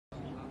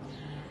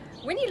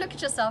When you look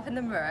at yourself in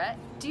the mirror,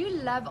 do you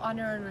love,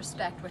 honor, and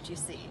respect what you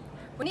see?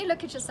 When you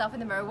look at yourself in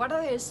the mirror, what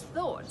are those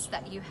thoughts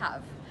that you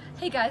have?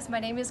 Hey guys, my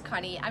name is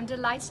Connie. I'm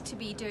delighted to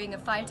be doing a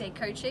 5-day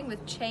coaching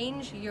with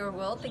Change Your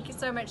World. Thank you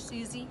so much,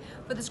 Susie,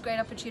 for this great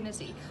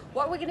opportunity.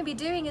 What we're going to be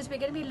doing is we're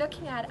going to be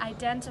looking at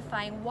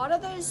identifying what are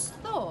those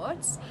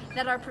thoughts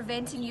that are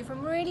preventing you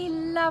from really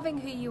loving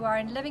who you are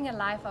and living a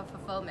life of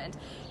fulfillment.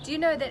 Do you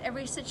know that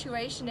every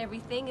situation,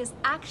 everything is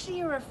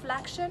actually a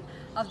reflection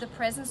of the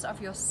presence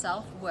of your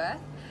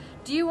self-worth?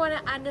 Do you want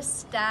to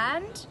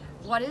understand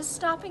what is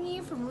stopping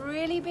you from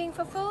really being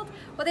fulfilled?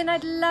 Well, then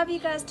I'd love you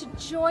guys to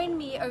join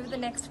me over the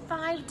next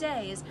 5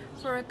 days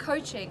for a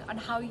coaching on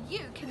how you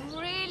can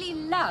really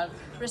love,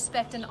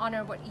 respect, and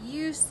honor what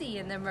you see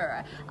in the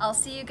mirror. I'll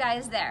see you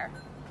guys there.